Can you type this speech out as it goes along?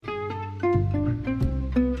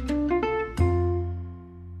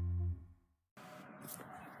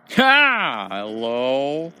Ha!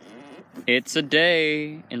 Hello. It's a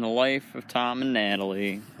day in the life of Tom and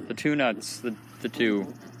Natalie. The two nuts, the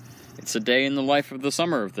two. It's a day in the life of the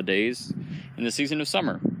summer of the days, in the season of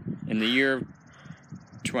summer, in the year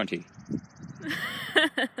 20.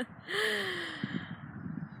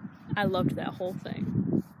 I loved that whole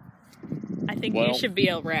thing. I think you should be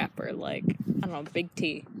a rapper, like, I don't know, Big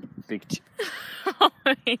T. Big T. Oh,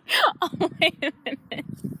 wait a minute.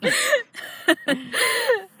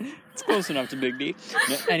 It's close enough to Big D.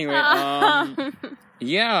 Anyway,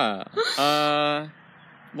 yeah.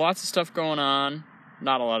 Lots of stuff going on.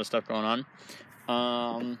 Not a lot of stuff going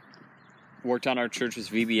on. Worked on our church's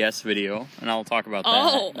VBS video, and I'll talk about that.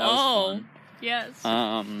 That was fun. Yes.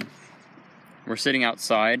 We're sitting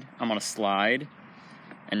outside. I'm on a slide,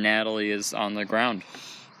 and Natalie is on the ground,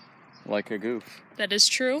 like a goof. That is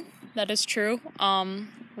true.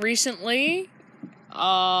 Recently,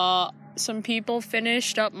 some people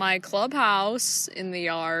finished up my clubhouse in the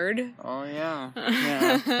yard. Oh, yeah.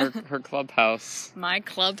 Yeah, her clubhouse. My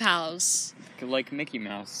clubhouse. Like Mickey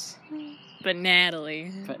Mouse. But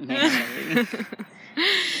Natalie.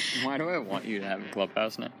 Why do I want you to have a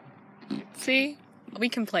clubhouse now? See? We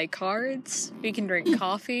can play cards. We can drink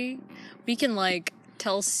coffee. We can, like,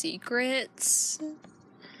 tell secrets.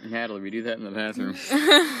 Natalie, we do that in the bathroom.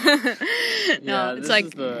 No, it's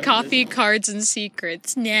like coffee, cards, and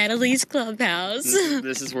secrets. Natalie's clubhouse.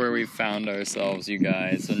 This is where we found ourselves, you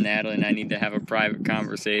guys. So Natalie and I need to have a private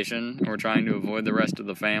conversation. We're trying to avoid the rest of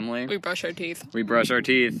the family. We brush our teeth. We brush our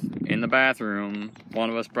teeth in the bathroom. One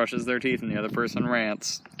of us brushes their teeth and the other person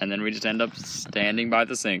rants. And then we just end up standing by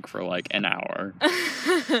the sink for like an hour.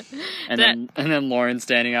 And then Lauren's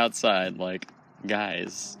standing outside like,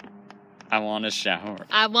 guys, I want to shower.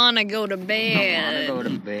 I want to go to bed. I want to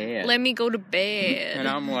go to bed. Let me go to bed. And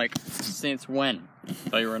I'm like, since when? I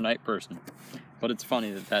thought you were a night person. But it's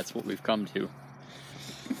funny that that's what we've come to.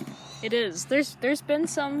 It is. There's been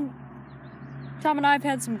some... Tom and I have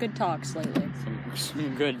had some good talks lately.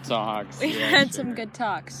 Some good talks. We had some good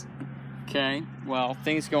talks. Okay. Well,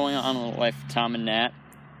 things going on in the life of Tom and Nat.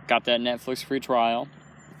 Got that Netflix free trial.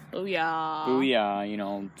 Booyah. Booyah. You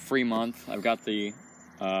know, free month. I've got the...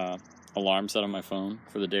 alarm set on my phone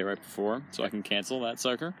for the day right before, so I can cancel that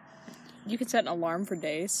sucker. You can set an alarm for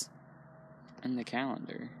days. And the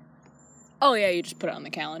calendar. Oh yeah, you just put it on the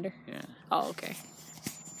calendar. Yeah. Oh, okay.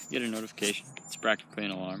 You get a notification. It's practically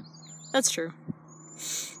an alarm. That's true.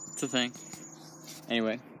 It's a thing.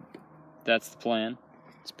 Anyway, that's the plan.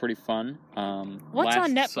 It's pretty fun. What's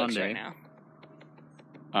on Netflix Sunday, right now?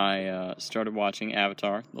 I started watching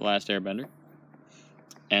Avatar: The Last Airbender,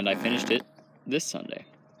 and I finished it this Sunday.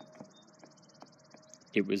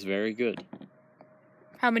 It was very good.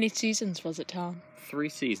 How many seasons was it, Tom? 3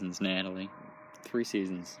 seasons, Natalie. 3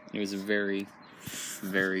 seasons. It was very,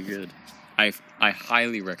 very good. I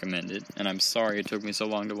highly recommend it, and I'm sorry it took me so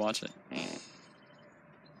long to watch it.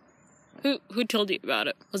 Who told you about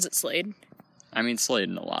it? Was it Slade? I mean, Slade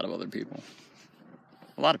and a lot of other people.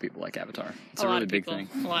 A lot of people like Avatar. It's a really big thing.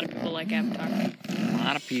 A lot of people like Avatar. A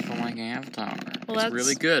lot of people like Avatar. Well, it's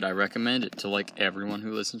really good. I recommend it to, like, everyone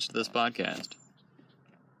who listens to this podcast.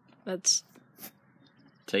 That's...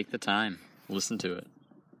 Take the time. Listen to it.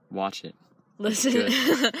 Watch it. Listen.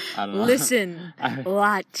 I don't know. Listen.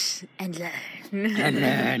 Watch. And learn.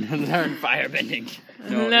 And learn firebending.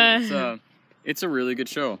 No, it's a really good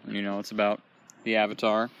show. And, you know, it's about the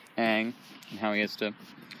Avatar, Aang, and how he has to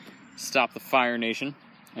stop the Fire Nation.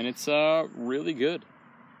 And it's really good.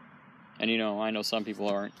 And, you know, I know some people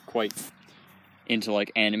aren't quite into,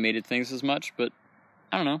 like, animated things as much, but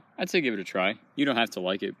I don't know. I'd say give it a try. You don't have to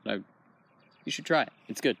like it, but you should try it.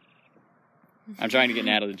 It's good. I'm trying to get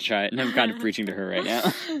Natalie to try it, and I'm kind of preaching to her right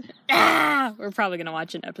now. We're probably going to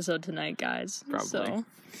watch an episode tonight, guys. Probably. So.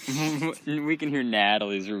 We can hear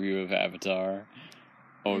Natalie's review of Avatar.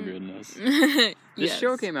 Oh, goodness. This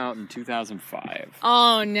show came out in 2005.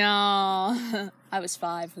 Oh, no. I was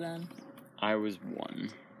 5 then. I was 1.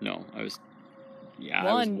 No, I was... Yeah,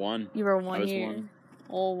 1. I was 1. You were 1 year. 1.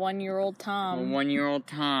 Old 1-year-old Tom. Old 1-year-old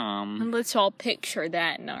Tom. And let's all picture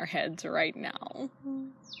that in our heads right now.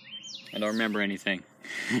 I don't remember anything.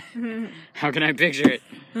 How can I picture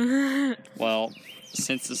it? Well,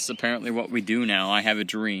 since this is apparently what we do now, I have a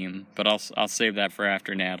dream, but I'll save that for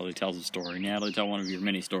after Natalie tells a story. Natalie, tell one of your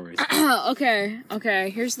many stories. Okay.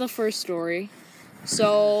 Here's the first story.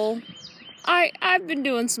 So, I've been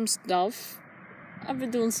doing some stuff.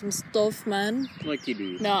 Man. Like you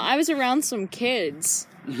do. No, I was around some kids.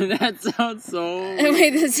 That sounds so...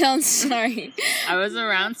 Wait, that sounds sorry. I was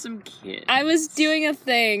around some kids. I was doing a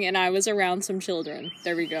thing, and I was around some children.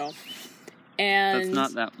 There we go. And That's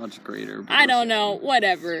not that much greater. But I don't know,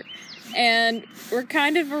 whatever. And we're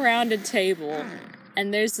kind of around a table,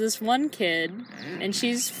 and there's this one kid, and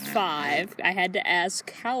she's 5. I had to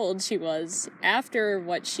ask how old she was after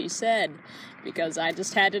what she said, because I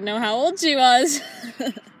just had to know how old she was.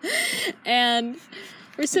 And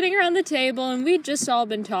we're sitting around the table, and we'd just all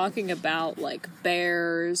been talking about, like,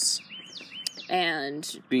 bears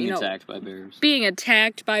and... Being attacked by bears. Being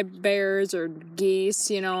attacked by bears or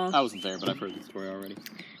geese, I wasn't there, but I've heard the story already.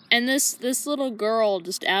 And this little girl,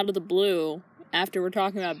 just out of the blue, after we're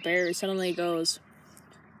talking about bears, suddenly goes,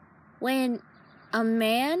 when a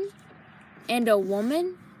man and a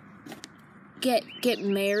woman get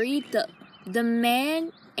married, the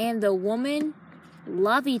man and the woman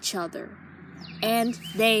love each other. And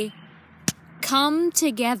they come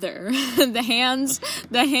together. the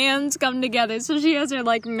hands come together. So she has her,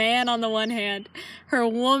 like, man on the one hand, her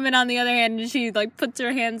woman on the other hand, and she, like, puts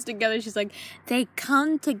her hands together. She's like, they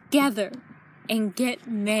come together and get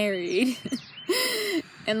married.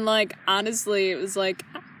 And, like, honestly, it was like,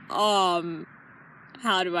 how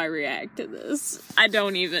do I react to this? I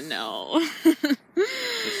don't even know.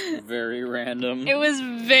 It's very random. It was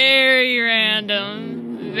very random.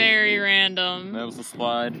 Very random. That was the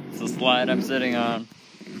slide. It's the slide I'm sitting on.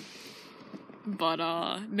 But,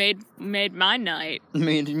 made my night.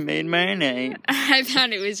 Made my night. I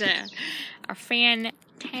thought it was a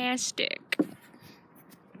fantastic.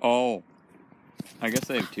 Oh. I guess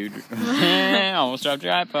I have 2 dreams. Almost dropped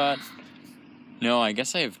your iPod. No, I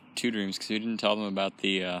guess I have 2 dreams, because you didn't tell them about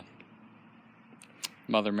the,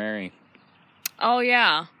 Mother Mary. Oh,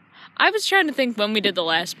 yeah. I was trying to think when we did the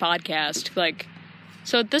last podcast, like...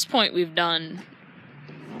 So at this point, we've done,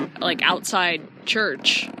 like, outside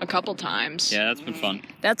church a couple times. Yeah, that's been fun.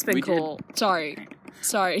 That's been cool. Sorry,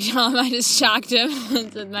 Tom, I just shocked him.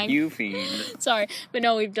 You fiend. Sorry. But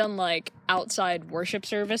no, we've done, like, outside worship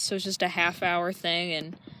service, so it's just a half-hour thing,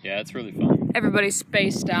 and... Yeah, it's really fun. Everybody's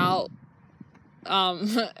spaced out.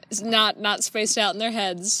 It's not spaced out in their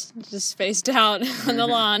heads, just spaced out on the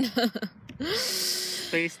lawn.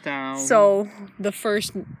 Spaced out. So, the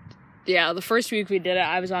first week we did it,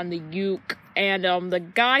 I was on the uke, and the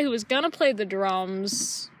guy who was gonna play the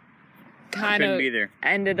drums kind of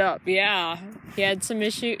ended up, he had some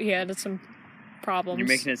problems. You're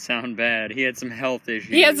making it sound bad. He had some health issues.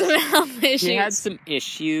 He had some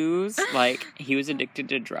issues, like, he was addicted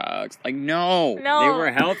to drugs. Like, no, they were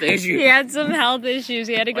health issues. He had some health issues.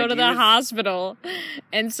 He had to go to the hospital.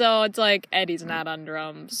 And so it's like, Eddie's not on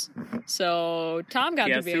drums. So Tom got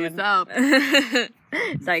to be what's in. up?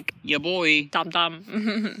 It's like, your boy.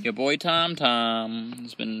 Tom. Your boy Tom.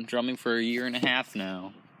 He's been drumming for 1.5 years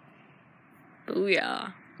now.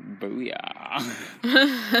 Booyah.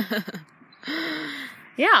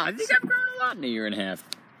 Yeah. I think I've grown a lot in 1.5 years.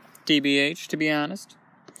 TBH, to be honest.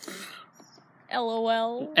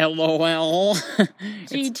 LOL.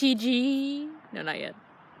 GTG. No, not yet.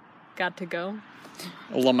 Got to go.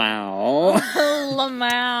 Lamau.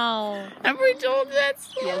 Have we told that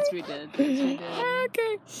story? Yes, we did.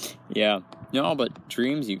 Okay. Yeah. No, but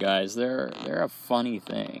dreams, you guys, they're a funny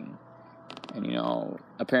thing. And,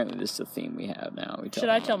 apparently this is a theme we have now. Should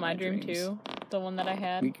I tell my dream, too? The one that I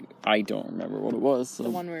had? I don't remember what it was. So. The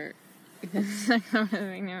one where... I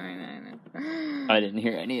didn't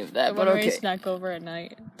hear any of that, the but one okay. Where he snuck over at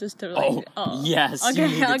night, just to like... Yes, okay, you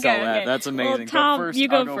need to tell that. That's amazing. Well, Tom, go first. you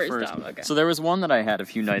go I'll go first, Tom. Okay. So there was one that I had a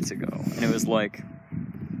few nights ago, and it was like...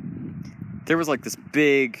 There was like this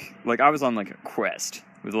big... Like, I was on like a quest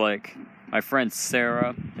with like my friend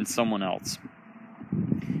Sarah and someone else.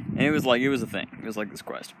 And it was a thing. It was like this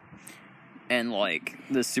quest. And like,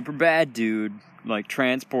 this super bad dude like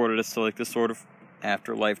transported us to like this sort of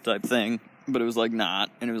afterlife type thing, but it was like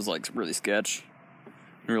not, and it was like really sketch.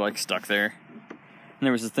 We were like stuck there, and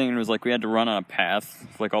there was this thing, and it was like we had to run on a path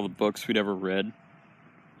of, like all the books we'd ever read.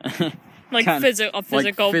 Like a physical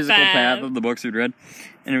path of the books we'd read,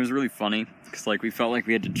 and it was really funny because like we felt like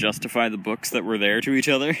we had to justify the books that were there to each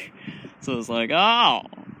other. So it was like, I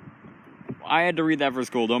had to read that for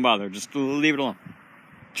school. Don't bother. Just leave it alone.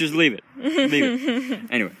 Just leave it.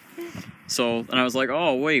 Anyway. So, and I was like,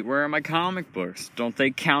 oh, wait, where are my comic books? Don't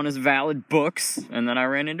they count as valid books? And then I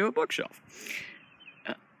ran into a bookshelf.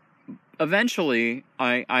 Eventually,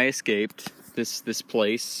 I escaped this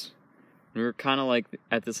place. We were kind of like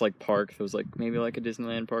at this like park. It was like maybe like a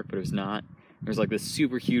Disneyland park, but it was not. There was like this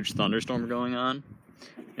super huge thunderstorm going on.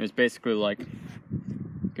 It was basically like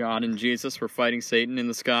God and Jesus were fighting Satan in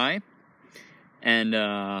the sky. And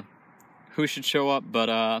who should show up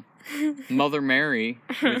but Mother Mary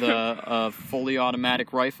with a fully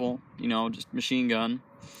automatic rifle, just machine gun.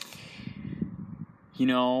 you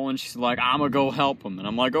know, and she's like, I'm gonna go help him. And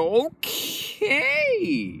I'm like,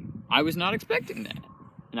 okay. I was not expecting that.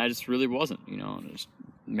 And I just really wasn't, you know. And there's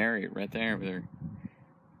Mary right there with her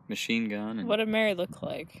machine gun. And What did Mary look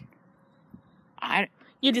like?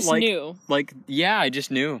 You just like, knew. Like, yeah, I just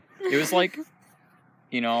knew. It was like,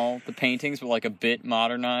 you know, the paintings were like a bit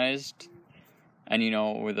modernized. And, you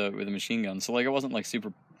know, with a machine gun. So, like, it wasn't like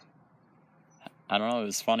super... I don't know, it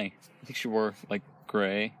was funny. I think she wore, like,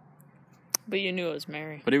 gray. But you knew it was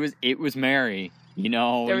Mary. But it was Mary, you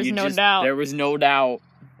know. There was no doubt. There was no doubt.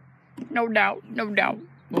 No doubt.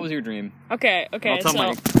 What was your dream? Okay, I'll tell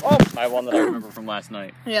my one that I remember from last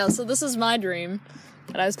night. Yeah, so this is my dream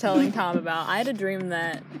that I was telling Tom about. I had a dream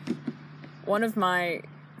that one of my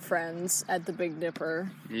friends at the Big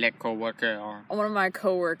Dipper, one of my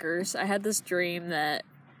coworkers, I had this dream that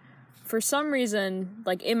for some reason,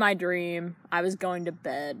 like in my dream, I was going to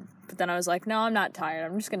bed, but then I was like, no, I'm not tired.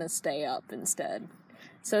 I'm just going to stay up instead.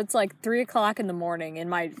 So it's like 3 o'clock in the morning in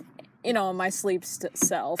my, you know, my sleep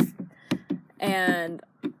self. And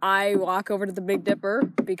I walk over to the Big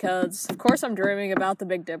Dipper because, of course, I'm dreaming about the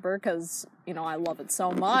Big Dipper because, you know, I love it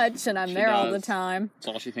so much and I'm there all the time. That's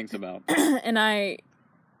all she thinks about. And I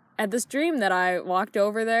had this dream that I walked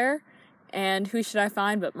over there, and who should I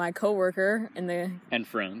find but my coworker and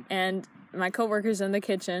friend. And my coworker's in the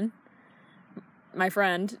kitchen, my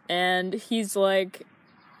friend, and he's like,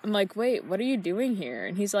 I'm like, wait, what are you doing here?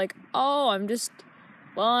 And he's like, oh, I'm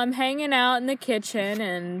hanging out in the kitchen,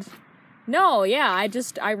 and no, yeah,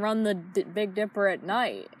 I run the Big Dipper at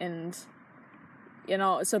night, and, you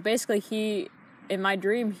know, so basically in my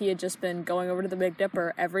dream, he had just been going over to the Big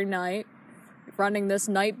Dipper every night, running this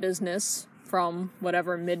night business from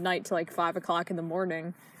whatever, midnight to like 5 o'clock in the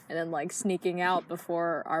morning, and then like sneaking out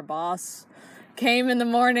before our boss came in the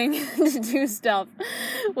morning to do stuff,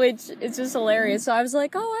 which is just hilarious. So I was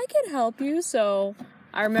like, oh, I can help you. So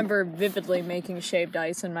I remember vividly making shaved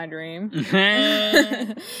ice in my dream.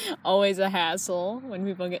 Always a hassle when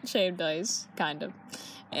people get shaved ice, kind of.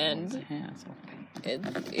 And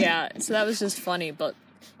so that was just funny, but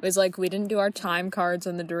it was like we didn't do our time cards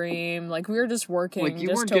in the dream. Like, we were just working. Like,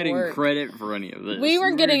 you weren't getting credit for any of this. We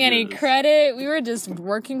weren't getting any credit. We were just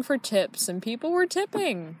working for tips, and people were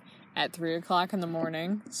tipping at 3 o'clock in the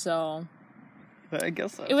morning. So I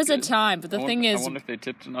guess it was good. A time, but the thing is, I wonder if they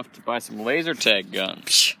tipped enough to buy some laser tag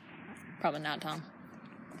guns. Probably not, Tom.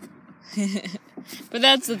 But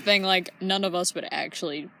that's the thing. Like, none of us would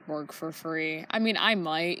actually work for free. I mean, I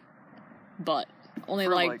might, but only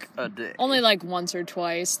for like a day. Only like once or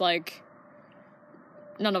twice. Like,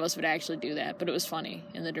 none of us would actually do that, but it was funny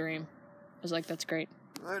in the dream. I was like, that's great.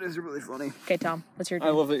 That is really funny. Okay, Tom, what's your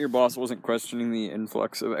dream? I love that your boss wasn't questioning the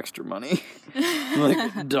influx of extra money.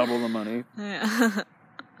 Like, double the money. Yeah.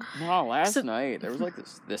 No, last night, there was like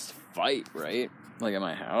this fight, right? Like, at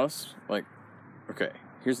my house. Like, okay,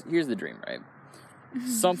 here's the dream, right?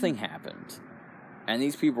 Something happened, and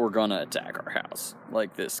these people were gonna attack our house.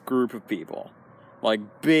 Like, this group of people.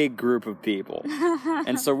 Like, big group of people.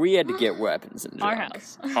 And so we had to get weapons and junk.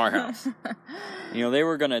 Our house. You know, they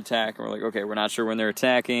were gonna attack, and we're like, okay, we're not sure when they're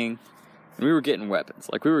attacking. And we were getting weapons.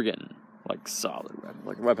 Like, we were getting, like, solid weapons.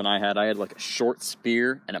 Like, a weapon I had like, a short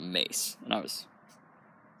spear and a mace. And I was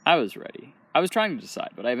ready. I was trying to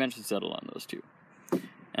decide, but I eventually settled on those two.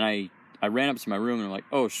 And I ran up to my room, and I'm like,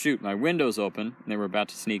 oh, shoot, my window's open. And they were about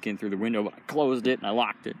to sneak in through the window, but I closed it, and I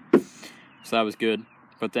locked it. So that was good.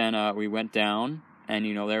 But then we went down, and,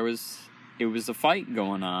 you know, it was a fight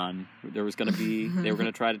going on. There was going to be, they were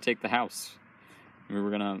going to try to take the house. We were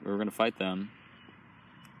gonna fight them.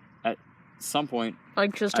 At some point,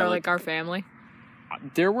 like, just our family.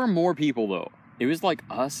 There were more people, though. It was like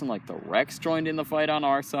us and like the Rex joined in the fight on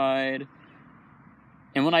our side.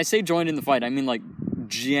 And when I say joined in the fight, I mean like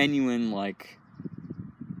genuine, like,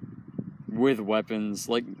 with weapons,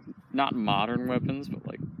 like not modern weapons, but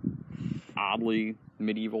like oddly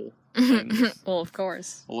medieval things. Well, of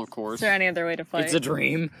course. Is there any other way to fight? It's a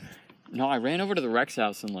dream. No, I ran over to the Rex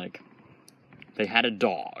house, and like they had a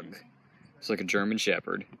dog. It's like a German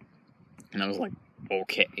Shepherd. And I was like,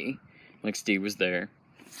 okay. Like, Steve was there.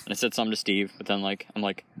 And I said something to Steve, but then like I'm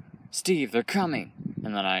like, Steve, they're coming.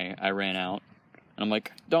 And then I ran out. And I'm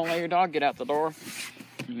like, don't let your dog get out the door.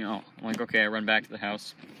 You know, I'm like, okay, I run back to the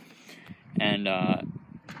house. And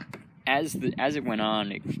as it went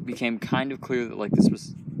on, it became kind of clear that like this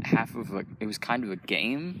was it was kind of a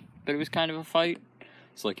game, but it was kind of a fight.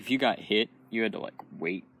 So like if you got hit, you had to like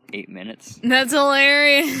wait 8 minutes. That's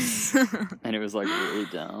hilarious. And it was like really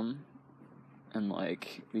dumb. And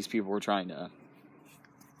like these people were trying to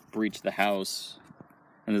breach the house,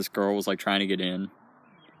 and this girl was like trying to get in.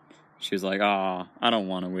 She was like, "Oh, I don't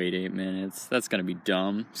want to wait 8 minutes. That's gonna be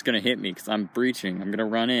dumb. He's gonna hit me because I'm breaching. I'm gonna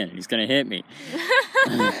run in. And he's gonna hit me."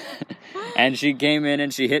 And she came in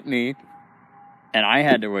and she hit me, and I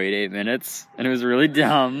had to wait 8 minutes, and it was really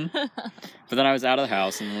dumb. But then I was out of the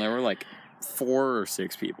house, and there were like 4 or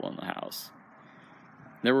 6 people in the house.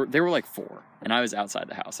 There were like 4, and I was outside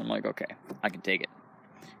the house. I'm like, okay, I can take it.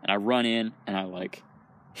 And I run in, and I like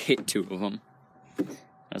hit 2 of them.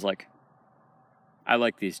 I was like, I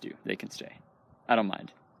like these 2. They can stay. I don't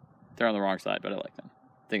mind. They're on the wrong side, but I like them.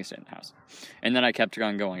 They can stay in the house. And then I kept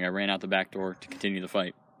on going. I ran out the back door to continue the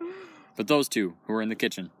fight. But those 2 who were in the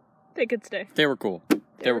kitchen, They could stay. they were cool.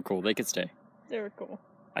 They were cool. They could stay. They were cool.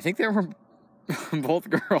 I think they were both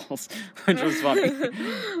girls, which was funny.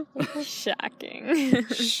 Shocking.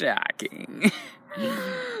 Shocking.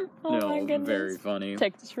 Oh my No, goodness. very funny.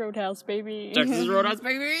 Texas Roadhouse, baby. Texas Roadhouse,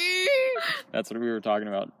 baby! That's what we were talking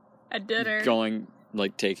about. At dinner. Going,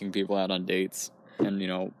 like, taking people out on dates. And, you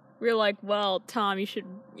know, We were like, well, Tom, you should,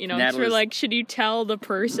 you know, Natalie's- we're like, should you tell the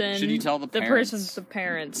person? should you tell the The parents? person's the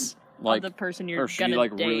parents. Like, of the person you're or should gonna you,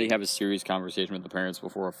 like, date. really have a serious conversation with the parents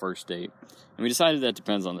before a first date? And we decided that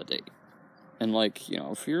depends on the date. And, like, you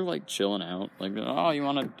know, if you're, like, chilling out, like, oh, you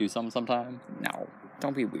want to do something sometime? No.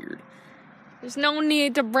 Don't be weird. There's no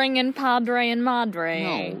need to bring in Padre and Madre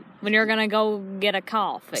No. when you're gonna go get a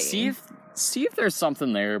coffee. See if there's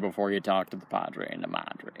something there before you talk to the Padre and the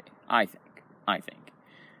Madre. I think.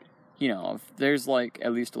 You know, if there's, like,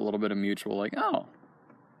 at least a little bit of mutual, like, oh,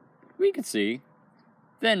 we could see.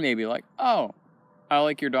 Then maybe, like, oh, I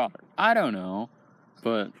like your daughter. I don't know,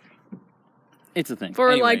 but it's a thing.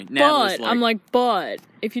 For Anyway, like, Natalie's but I'm like, but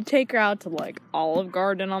if you take her out to like Olive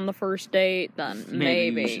Garden on the first date, then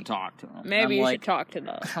maybe you should talk to him. maybe I'm you like, should talk to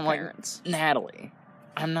the I'm like, parents. Natalie,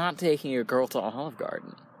 I'm not taking your girl to Olive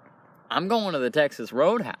Garden. I'm going to the Texas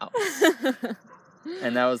Roadhouse.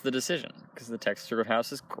 And that was the decision, because the Texas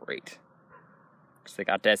Roadhouse is great. Because they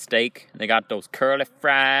got that steak, and they got those curly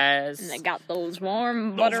fries. And they got those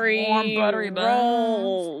warm buttery buns.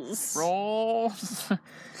 rolls. Rolls.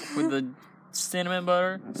 With the cinnamon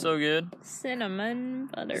butter. So good. Cinnamon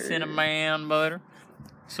butter. Cinnamon butter.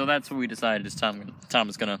 So that's what we decided is Tom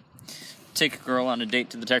is going to take a girl on a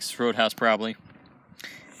date to the Texas Roadhouse, probably.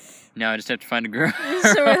 Now I just have to find a girl.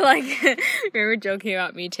 So we're like, we were joking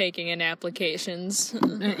about me taking in applications.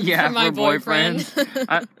 Yeah, for my for boyfriend.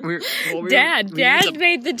 Dad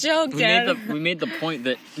made the joke, Dad. We made the point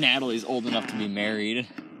that Natalie's old enough to be married.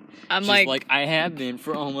 I'm She's like, I have been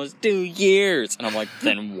for almost 2 years. And I'm like,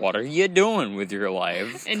 then what are you doing with your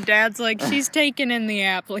life? and Dad's like, she's taking in the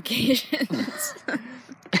applications.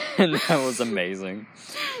 And that was amazing.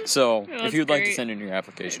 So, That if was you'd like to great. send in your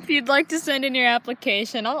application. If you'd like to send in your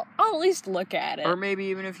application, I'll at least look at it. Or maybe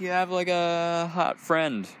even if you have, like, a hot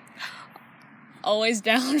friend. Always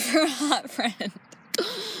down for a hot friend.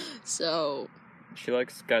 So, She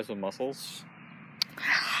likes guys with muscles.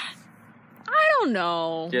 I don't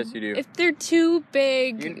know. Yes, you do. If they're too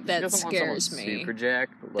big, She that doesn't want someone scares me. super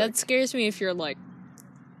jacked, but, like, That scares me if you're, like,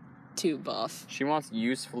 too buff. she wants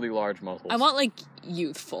usefully large muscles. I want, like,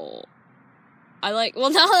 youthful. I like, well,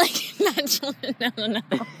 not like, no.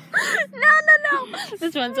 No.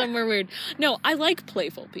 This went somewhere weird. No, I like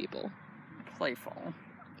playful people. playful.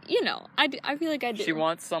 You know, I feel like I do. She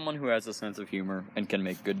wants someone who has a sense of humor and can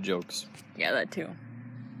make good jokes. Yeah, that too.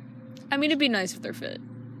 I mean, it'd be nice if they're fit.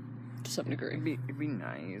 To some degree. It'd be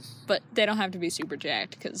nice. But they don't have to be super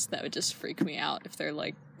jacked, because that would just freak me out if they're,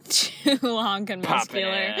 like, too honk and Poppin'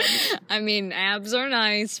 muscular. abs. I mean, abs are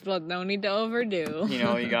nice, but no need to overdo. You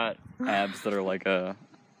know, you got abs that are like a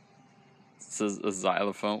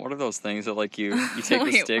xylophone. What are those things that, like, you take the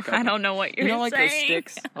Wait, stick? I don't know what you're You know, like saying. those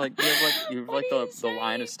sticks? Like, you have What the are you the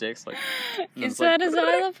line saying? of sticks. Like, and Is it's like, that a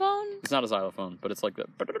xylophone? It's not a xylophone, but it's like the,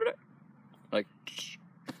 like,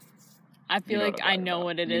 I feel You know like what I'm I talking know about.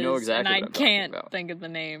 what it You is, know exactly and what I I'm talking can't about. think of the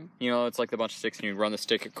name. you know, it's like the bunch of sticks, and you run the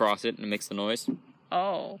stick across it, and it makes the noise.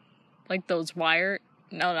 Oh, like those wire?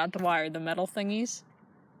 No, not the wire. The metal thingies.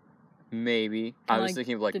 Maybe. I was Like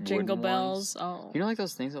thinking of, like, the jingle wooden bells. ones. Oh, You know, like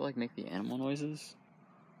those things that, like, make the animal noises?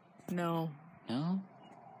 no, No?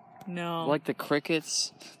 no. Like the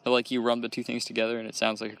crickets, that, like, you rub the two things together and it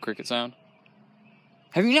sounds like a cricket sound.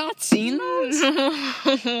 Have you not seen those?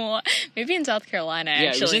 Maybe in South Carolina. Yeah, it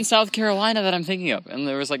was Actually, in South Carolina that I'm thinking of, and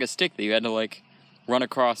there was like a stick that you had to like run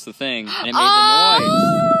across the thing, and it made the noise.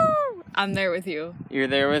 Oh! I'm there with you. You're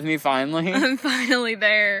there with me finally. I'm finally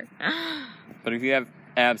there. But if you have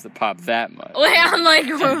abs that pop that much, Wait, I'm like,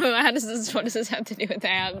 what does this have to do with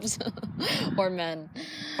abs? Or men?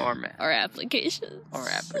 or man, Or applications? or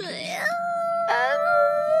applications.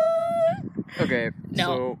 Okay,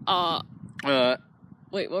 No. so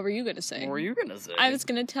Wait, what were you gonna say? What were you gonna say? I was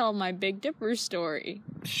gonna tell my Big Dipper story.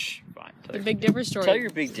 Fine. The Big Dipper story. Tell your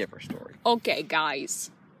Big Dipper story. Okay,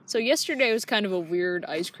 guys. So yesterday was kind of a weird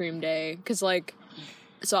ice cream day, because, like,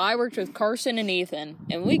 so I worked with Carson and Ethan,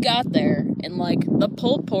 and we got there, and, like, the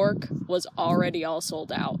pulled pork was already all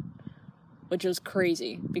sold out, which was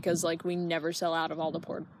crazy, because, like, we never sell out of all the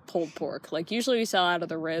pulled pork. Like, usually we sell out of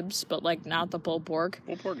the ribs, but, like, not the pulled pork.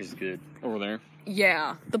 Pulled pork is good over there.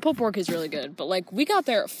 Yeah, the pulled pork is really good, but, like, we got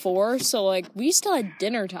there at 4, so, like, we still had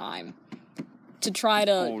dinner time to try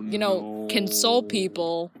to, console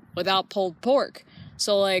people without pulled pork.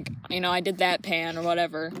 So, like, I did that pan or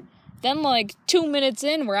whatever. Then, like, 2 minutes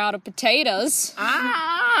in, we're out of potatoes.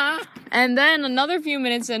 And then another few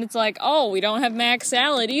minutes in, it's like, oh, we don't have mac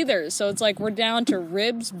salad either. So it's like we're down to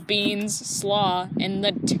ribs, beans, slaw, and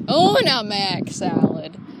the tuna mac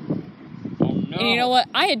salad. Oh, no. And you know what?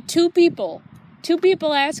 I had two people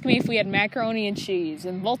ask me if we had macaroni and cheese.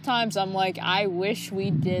 And both times I'm like, I wish we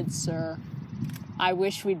did, sir. I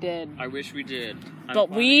wish we did. I wish we did. But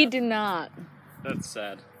we do not. That's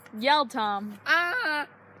sad. Yell, Tom.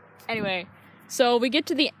 Anyway, so we get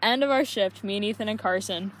to the end of our shift, me and Ethan and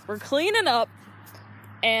Carson. We're cleaning up,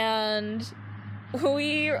 and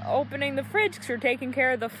we're opening the fridge because we're taking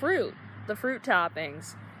care of the fruit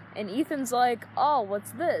toppings. And Ethan's like, oh,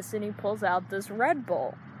 what's this? And he pulls out this Red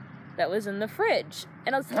Bull that was in the fridge.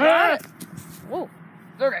 And I was like, whoa.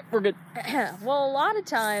 Okay, we're good. Well, a lot of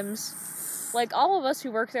times, like, all of us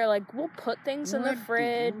who work there, like, we'll put things in the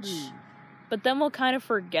fridge, but then we'll kind of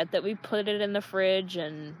forget that we put it in the fridge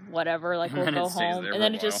and whatever, like, we'll go home, and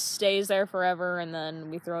then it just stays there forever, and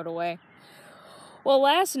then we throw it away. Well,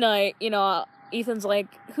 last night, Ethan's like,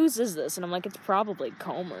 whose is this? And I'm like, it's probably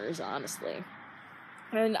Comer's, honestly.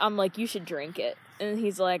 And I'm like, you should drink it. And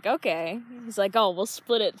he's like, okay. He's like, oh, we'll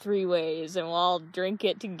split it 3 ways, and we'll all drink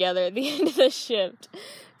it together at the end of the shift.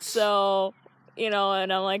 So, and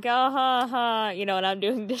I'm like, and I'm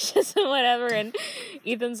doing dishes and whatever, and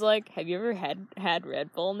Ethan's like, have you ever had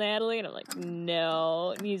Red Bull, Natalie? And I'm like,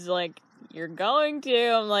 no. And he's like, you're going to.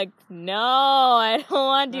 I'm like, no, I don't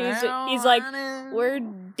want to. So he's like, we're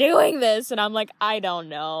doing this. And I'm like, I don't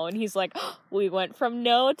know. And he's like, we went from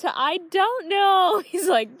no to I don't know. He's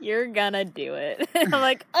like, you're gonna do it. And I'm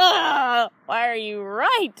like, why are you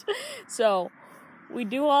right? So we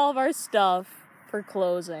do all of our stuff for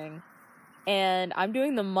closing, and I'm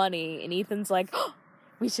doing the money, and Ethan's like,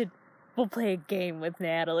 we'll play a game with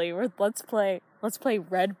Natalie. Let's play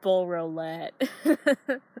Red Bull roulette.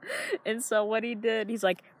 And so what he did, he's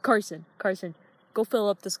like, Carson, go fill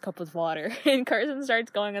up this cup with water. And Carson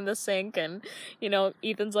starts going in the sink, and,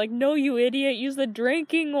 Ethan's like, no, you idiot, use the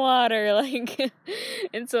drinking water. Like,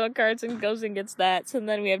 and so Carson goes and gets that. So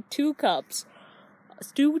then we have 2 cups,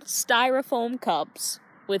 2 styrofoam cups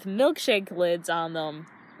with milkshake lids on them,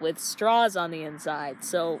 with straws on the inside,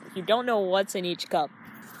 so you don't know what's in each cup.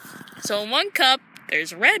 So in one cup,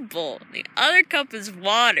 there's Red Bull. The other cup is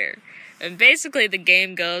water. And basically the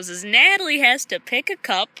game goes is Natalie has to pick a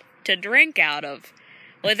cup to drink out of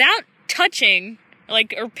without touching,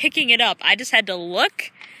 or picking it up. I just had to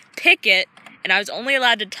look, pick it, and I was only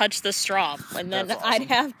allowed to touch the straw. And then I'd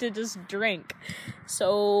have to just drink.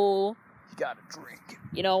 So, you gotta drink.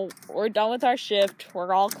 We're done with our shift.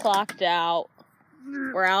 We're all clocked out.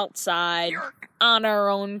 We're outside on our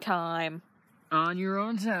own time. On your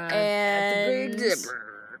own time. And, at the Big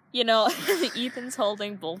Dipper. Ethan's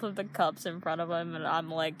holding both of the cups in front of him, and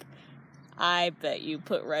I'm like, I bet you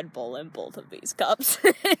put Red Bull in both of these cups.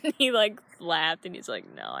 And he, laughed, and he's like,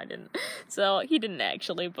 no, I didn't. So, he didn't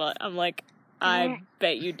actually, but I'm like, I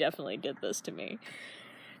bet you definitely did this to me.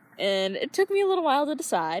 And it took me a little while to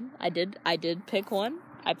decide. I did pick one.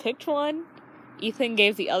 I picked one. Ethan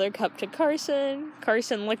gave the other cup to Carson.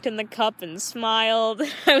 Carson looked in the cup and smiled.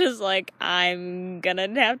 I was like, I'm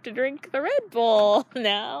gonna have to drink the Red Bull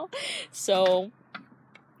now. So,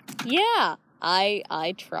 yeah,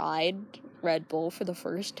 I tried Red Bull for the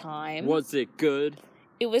first time. Was it good?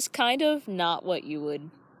 It was kind of not what you would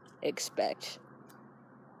expect.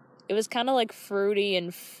 It was kind of fruity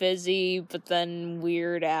and fizzy, but then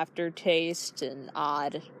weird aftertaste and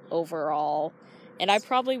odd overall. And I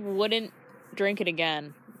probably wouldn't drink it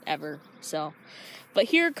again, ever, so. But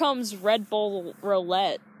here comes Red Bull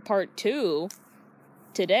Roulette Part 2.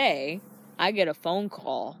 Today, I get a phone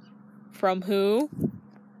call. From who?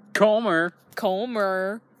 Comer.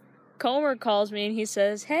 Comer calls me and he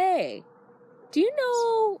says, hey, did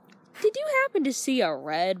you happen to see a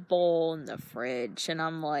Red Bull in the fridge? And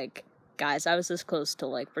I'm like, guys, I was this close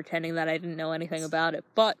to, pretending that I didn't know anything about it,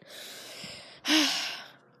 but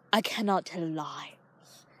I cannot tell a lie.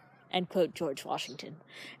 And quote George Washington.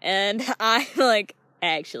 And I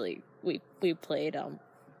Actually, we played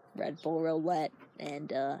Red Bull Roulette,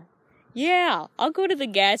 and yeah, I'll go to the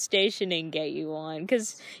gas station and get you one,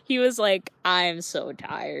 because he was like, I'm so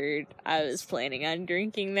tired. I was planning on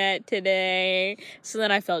drinking that today. So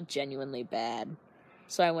then I felt genuinely bad.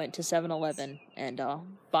 So I went to 7-Eleven and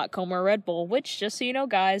bought Comer Red Bull, which, just so you know,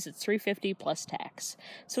 guys, it's $3.50 plus tax.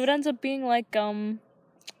 So it ends up being like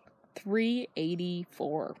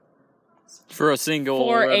 $3.84 for a single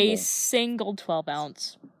for Red a Bull. single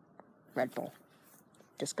 12-ounce Red Bull.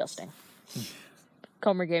 Disgusting.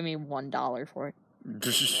 Comer gave me $1 for it.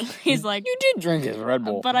 He's like, you did drink his Red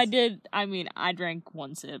Bull, but I did. I mean, I drank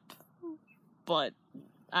one sip, but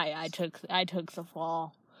I took the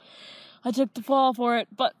fall. I took the fall for it,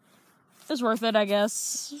 but it's worth it, I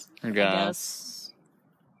guess. I guess,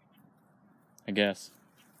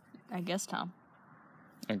 Tom.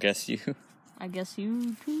 I guess you too.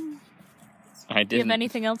 I Do you have didn't.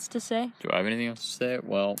 anything else to say? Do I have anything else to say?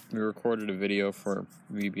 Well, we recorded a video for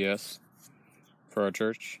VBS for our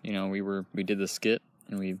church. You know, we did the skit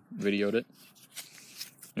and we videoed it.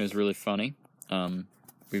 It was really funny.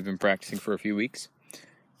 We've been practicing for a few weeks,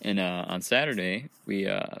 and on Saturday we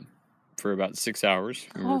for about 6 hours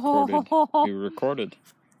we recorded.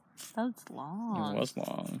 That's long. It was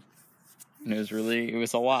long, and it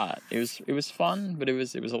was a lot. It was fun, but it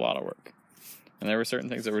was a lot of work. And there were certain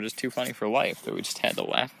things that were just too funny for life that we just had to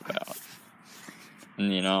laugh about.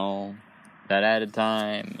 And, you know, that added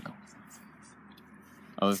time.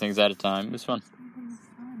 Other things added time. It was fun.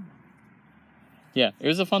 Yeah, it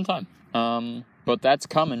was a fun time. But that's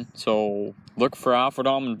coming. So look for Alfred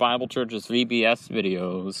Allman Bible Church's VBS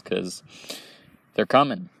videos, because they're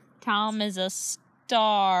coming. Tom is a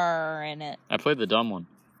star in it. I played the dumb one.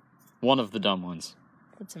 One of the dumb ones.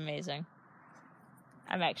 That's amazing.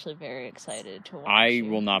 I'm actually very excited to watch I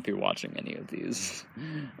will not be watching any of these.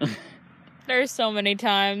 There's so many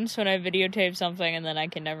times when I videotape something and then I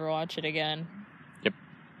can never watch it again. Yep.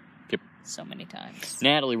 So many times.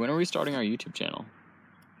 Natalie, when are we starting our YouTube channel?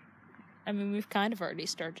 I mean, we've kind of already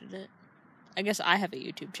started it. I guess I have a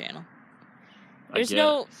YouTube channel. I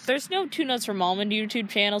There's no Two Nuts from Almond YouTube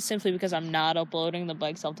channel, simply because I'm not uploading the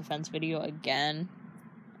bike self-defense video again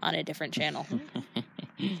on a different channel.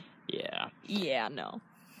 Yeah. Yeah, no.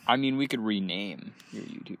 I mean, we could rename your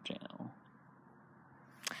YouTube channel.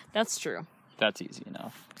 That's true. That's easy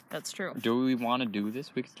enough. That's true. Do we want to do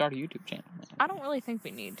this? We could start a YouTube channel. I don't really think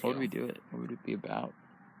we need to. What would we do it? What would it be about?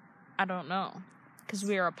 I don't know. Because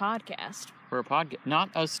we are a podcast. We're a podcast.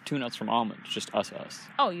 Not us Two Nuts from Almonds, just us.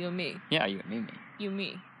 Oh, you and me. Yeah, you and me. You,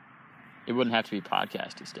 me. It wouldn't have to be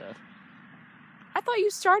podcasty stuff. I thought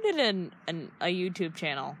you started a YouTube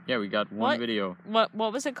channel. Yeah, we got one video. What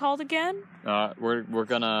was it called again? We're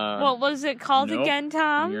gonna. What was it called again,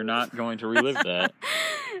 Tom? You're not going to relive that.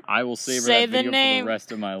 I will savor Say that the video name. for the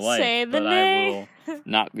rest of my life. Say the but name. I will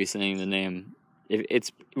not be saying the name.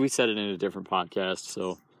 We said it in a different podcast,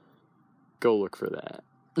 so go look for that.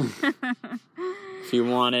 If you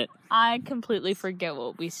want it. I completely forget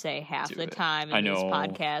what we say half the time in this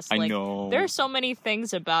podcast. I know. There are so many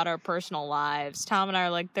things about our personal lives. Tom and I are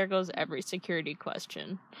like, there goes every security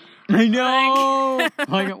question. I know.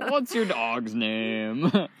 Like, what's your dog's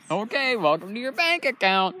name? Okay, welcome to your bank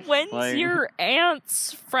account. When's your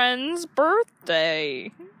aunt's friend's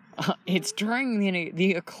birthday? It's during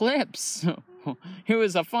the eclipse. It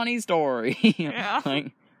was a funny story. Yeah.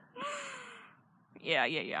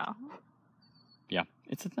 Yeah. Yeah,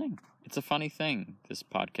 it's a thing. It's a funny thing, this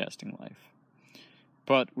podcasting life.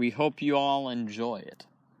 But we hope you all enjoy it.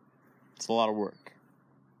 It's a lot of work.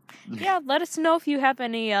 Yeah, let us know if you have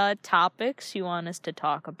any topics you want us to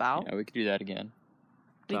talk about. Yeah, we could do that again.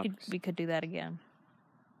 We could do that again.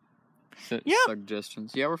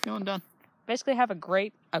 Suggestions. Yeah, we're feeling done. Basically, have a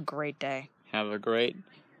great day. Have a great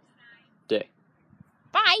day.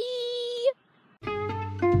 Bye!